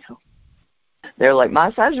know. They're like,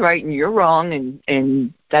 my side's right and you're wrong,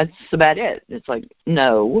 and that's about it. It's like,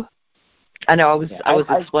 no. I know. I was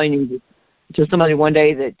explaining to somebody one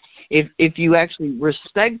day that if you actually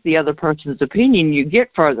respect the other person's opinion, you get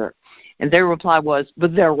further. And their reply was,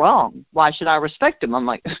 but they're wrong. Why should I respect them? I'm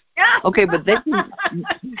like, okay, but they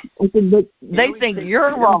think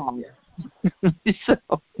you're wrong. So.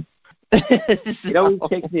 It always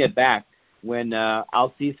takes me aback when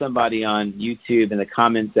I'll see somebody on YouTube in the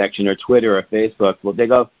comment section or Twitter or Facebook. Well, they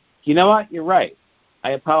go, you know what? You're right.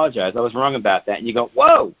 I apologize. I was wrong about that. And you go,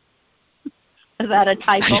 whoa. Is that a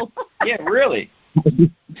typo? Yeah, really.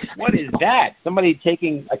 What is that? Somebody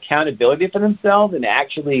taking accountability for themselves and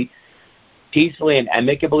actually peacefully and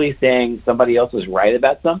amicably saying somebody else was right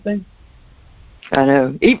about something? I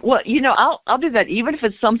know. Well, I'll do that even if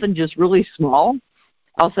it's something just really small.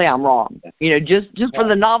 I'll say I'm wrong. Just for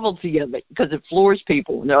the novelty of it, because it floors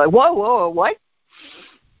people. And they're like, whoa, what?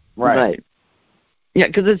 Right. But, yeah,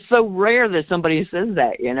 because it's so rare that somebody says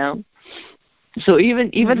that, So even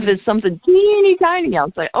if it's something teeny tiny,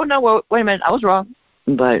 I'll say, oh, no, wait a minute, I was wrong.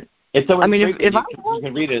 But, it's so I mean, if you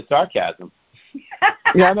can read it as sarcasm.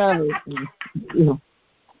 Yeah, no.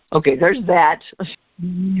 Okay, there's that.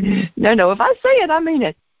 No, if I say it, I mean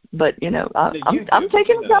it. But, I'm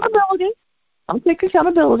taking accountability.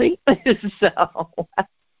 So,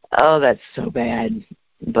 oh, that's so bad.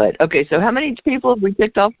 But, okay, so how many people have we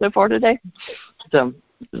ticked off so far today? So,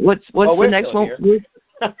 what's the next one?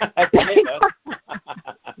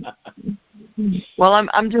 Well,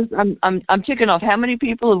 I'm ticking off. How many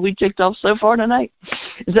people have we ticked off so far tonight?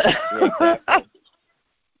 Exactly.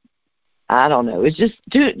 I don't know. It's just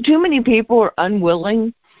too many people are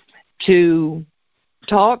unwilling to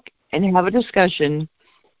talk and have a discussion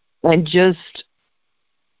and just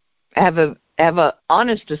have a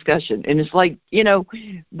honest discussion. And it's like,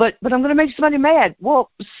 but I'm going to make somebody mad.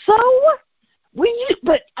 Well,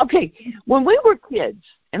 but okay, when we were kids,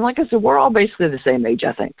 and like I said, we're all basically the same age,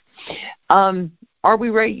 I think. Are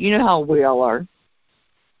we right? You know how we all are.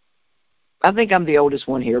 I think I'm the oldest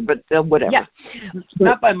one here, but whatever. Yeah,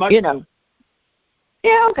 not by much.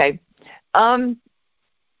 Yeah, okay.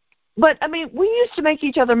 But, I mean, we used to make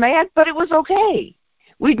each other mad, but it was okay.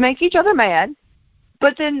 We'd make each other mad,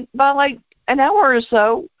 but then by like an hour or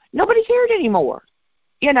so, nobody cared anymore.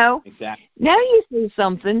 Exactly. Now you say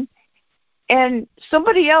something, and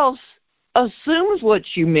somebody else assumes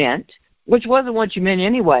what you meant, which wasn't what you meant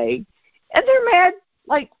anyway, and they're mad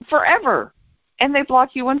like forever, and they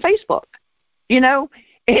block you on Facebook, and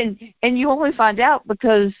you only find out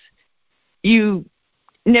because you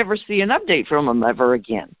never see an update from them ever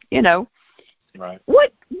again, Right.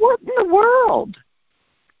 What in the world?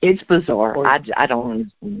 It's bizarre. I don't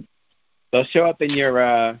understand. They'll show up in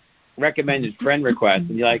your recommended friend request,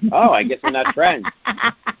 and you're like, oh, I guess we're not friends.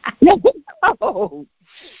 No.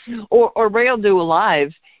 Or Ray will do a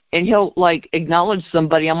live, and he'll, acknowledge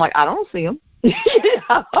somebody. I'm like, I don't see him.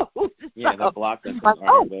 Yeah, they'll block them.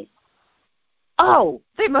 Oh,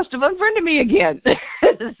 they must have unfriended me again.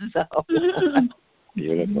 So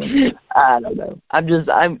beautiful. I don't know.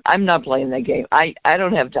 I'm not playing that game. I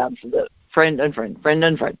don't have time for the friend,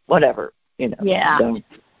 unfriend, whatever. Yeah. So,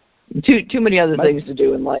 too many other things to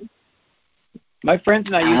do in life. My friends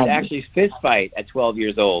and I used to actually fist fight at 12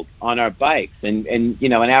 years old on our bikes, and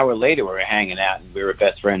an hour later we were hanging out and we were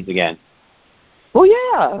best friends again. Well,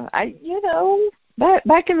 yeah,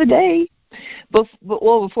 back in the day,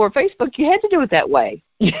 before Facebook, you had to do it that way.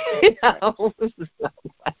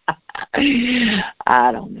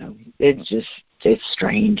 I don't know. It's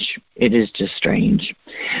strange. It is just strange.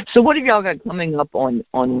 So what have y'all got coming up on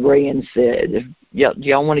Ray and Sid? Do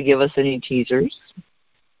y'all want to give us any teasers?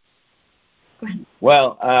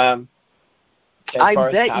 Well, I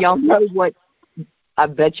bet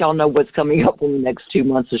y'all know what's coming up in the next 2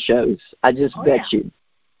 months of shows. I just bet you.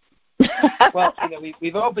 Well,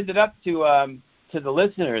 we've opened it up to the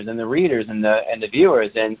listeners and the readers and the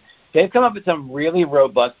viewers, and they've come up with some really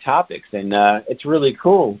robust topics, and it's really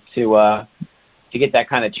cool to get that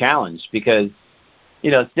kind of challenge because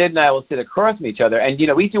Sid and I will sit across from each other, and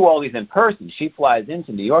we do all these in person. She flies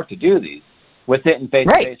into New York to do these. We're sitting face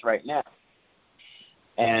to face right now.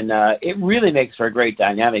 And it really makes for a great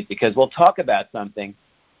dynamic because we'll talk about something,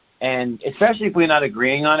 and especially if we're not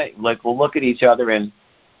agreeing on it, we'll look at each other and,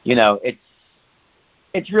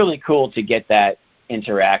 it's really cool to get that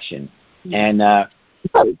interaction. And a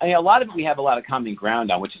lot of it we have a lot of common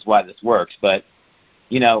ground on, which is why this works. But,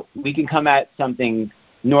 we can come at something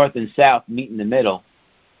north and south, meet in the middle,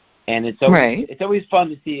 and it's always fun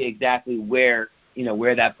to see exactly where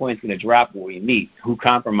that point's going to drop where we meet, who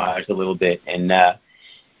compromised a little bit, and.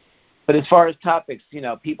 But as far as topics,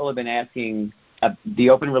 people have been asking. The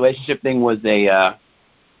open relationship thing was a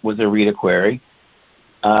Rita query.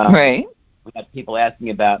 Right. We have people asking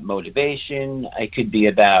about motivation. It could be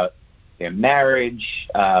about their marriage,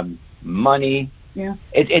 money. Yeah.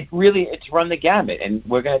 It's run the gamut, and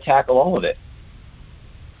we're going to tackle all of it.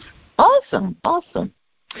 Awesome.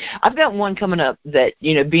 I've got one coming up that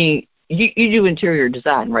you do interior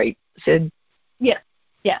design, right, Sid? Yeah.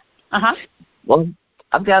 Well,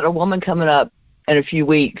 I've got a woman coming up in a few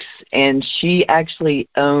weeks, and she actually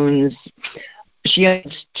owns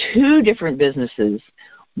 2 different businesses.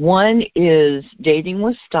 One is Dating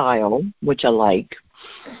with Style, which I like,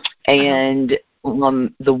 and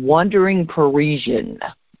The Wandering Parisian.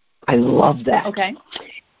 I love that. Okay.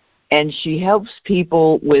 And she helps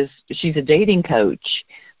people she's a dating coach,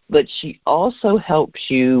 but she also helps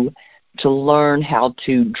you to learn how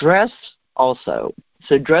to dress also.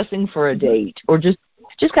 So dressing for a date or just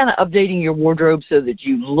kind of updating your wardrobe so that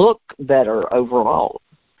you look better overall.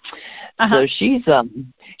 So she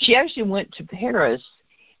actually went to Paris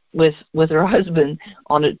with her husband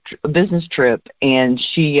on a business trip, and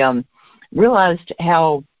she realized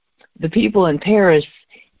how the people in Paris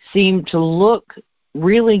seemed to look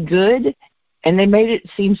really good, and they made it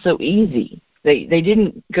seem so easy. They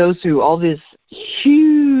didn't go through all this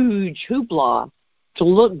huge hoopla to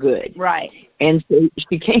look good. Right. And so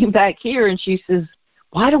she came back here and she says,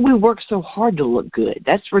 why do we work so hard to look good?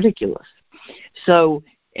 That's ridiculous. So,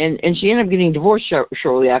 and she ended up getting divorced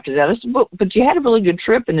shortly after that. I said, but you had a really good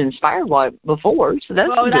trip and inspired one before, so that's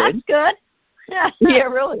good. That's good. Yeah,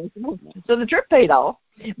 really. So the trip paid off.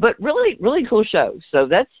 But really, really cool show. So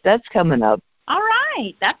that's coming up. All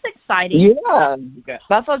right. That's exciting. Yeah. Okay.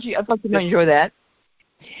 I thought you might enjoy that.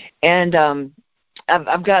 And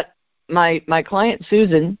I've got my client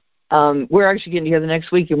Susan. We're actually getting together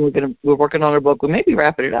next week, and we're working on her book. We may be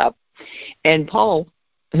wrapping it up. And Paul,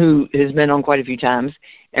 who has been on quite a few times,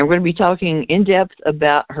 and we're going to be talking in depth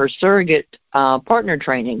about her surrogate partner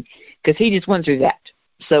training because he just went through that.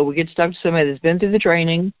 So we get to talk to somebody that's been through the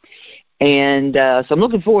training, and so I'm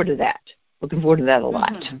looking forward to that. Looking forward to that a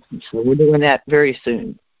lot. Mm-hmm. So we're doing that very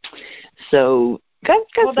soon. So, that's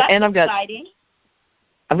exciting.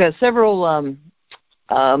 I've got several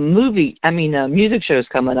music shows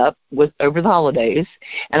coming up over the holidays,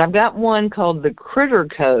 and I've got one called the Critter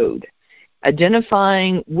Code,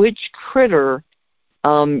 identifying which critter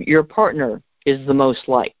your partner is the most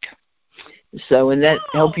like. So, and that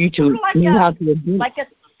help you to know how to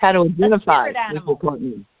identify spirit animal. with your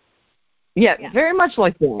partner. Yeah, very much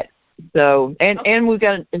like that. So, and we've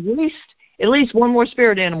got at least one more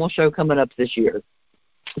spirit animal show coming up this year.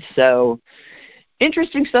 So,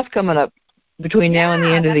 interesting stuff coming up between now and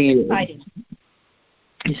the end of the year. Exciting.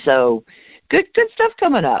 So, good stuff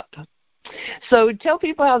coming up. So, tell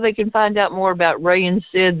people how they can find out more about Ray and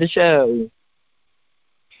Sid, the show.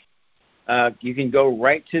 You can go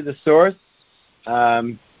right to the source,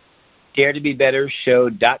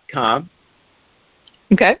 daretobebettershow.com.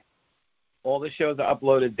 Okay. All the shows are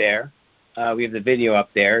uploaded there. We have the video up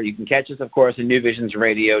there. You can catch us, of course, at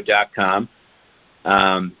newvisionsradio.com.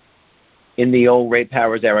 In the old Ray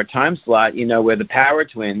Powers Hour time slot, we're the Power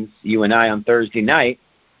Twins, you and I, on Thursday night,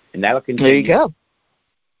 and that'll continue. There you go.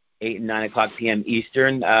 8 and 9 o'clock p.m.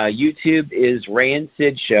 Eastern. YouTube is Ray and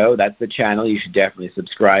Sid Show. That's the channel. You should definitely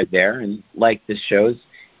subscribe there and like the shows.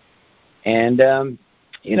 And,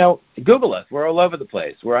 Google us. We're all over the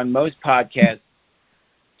place. We're on most podcast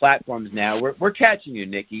platforms now. We're catching you,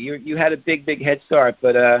 Nikki. You had a big head start,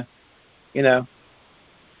 but, Yeah.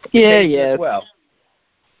 Well.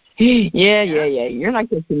 Yeah. You're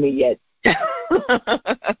not catching me yet.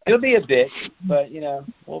 You'll be a bit, but,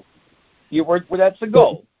 that's the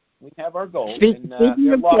goal. We have our goals, and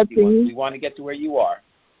they're lofty ones. We want to get to where you are.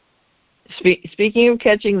 Speaking of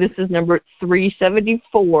catching, this is number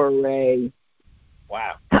 374, Ray.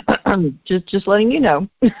 Wow. just letting you know.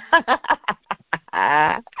 This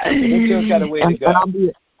show's got a way to go.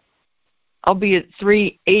 I'll be at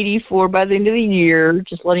 384 by the end of the year,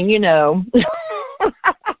 just letting you know.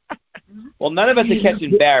 Well, none of us are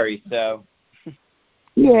catching Barry, so.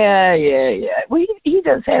 Yeah. Well, he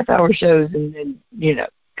does half-hour shows, and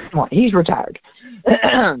come on, he's retired.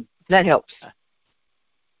 That helps.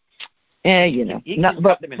 Yeah, He can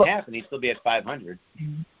cut them in half, and he'd still be at 500.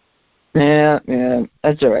 Yeah,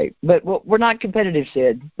 that's all right. But we're not competitive,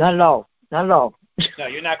 Sid. Not at all. No,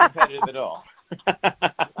 you're not competitive at all.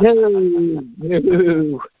 No.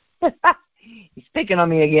 He's picking on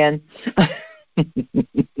me again.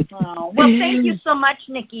 Well, thank you so much,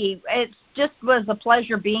 Nikki. It just was a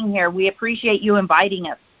pleasure being here. We appreciate you inviting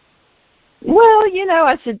us. Well,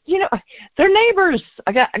 I said, they're neighbors.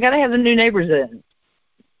 I got to have the new neighbors in.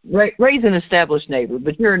 Ray's an established neighbor,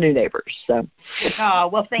 but you're a new neighbor. So. Oh,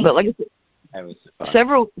 well, thank but like you. I said,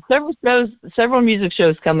 several music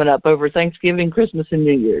shows coming up over Thanksgiving, Christmas, and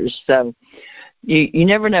New Year's. So you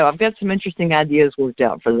never know. I've got some interesting ideas worked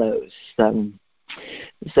out for those.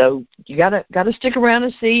 So you gotta stick around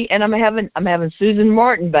and see. And I'm having Susan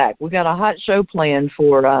Martin back. We got a hot show planned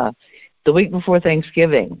for the week before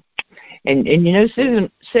Thanksgiving. And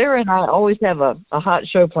Sarah and I always have a hot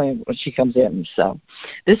show planned when she comes in. So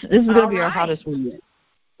this is going to be our hottest one yet.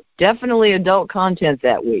 Definitely adult content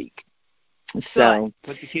that week. So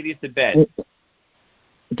put the kiddies to bed.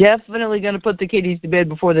 Definitely going to put the kiddies to bed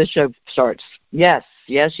before this show starts. Yes.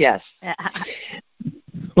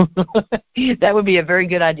 That would be a very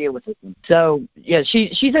good idea with it. So, yeah,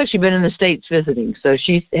 she's actually been in the States visiting. So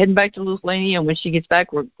she's heading back to Lithuania, and when she gets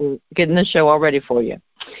back, we're getting the show all ready for you.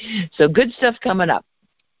 So good stuff coming up.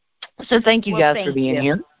 So thank you guys for being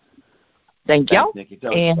here. Thank y'all.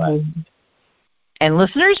 And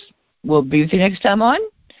listeners, we'll be with you next time on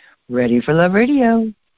Ready for Love Radio.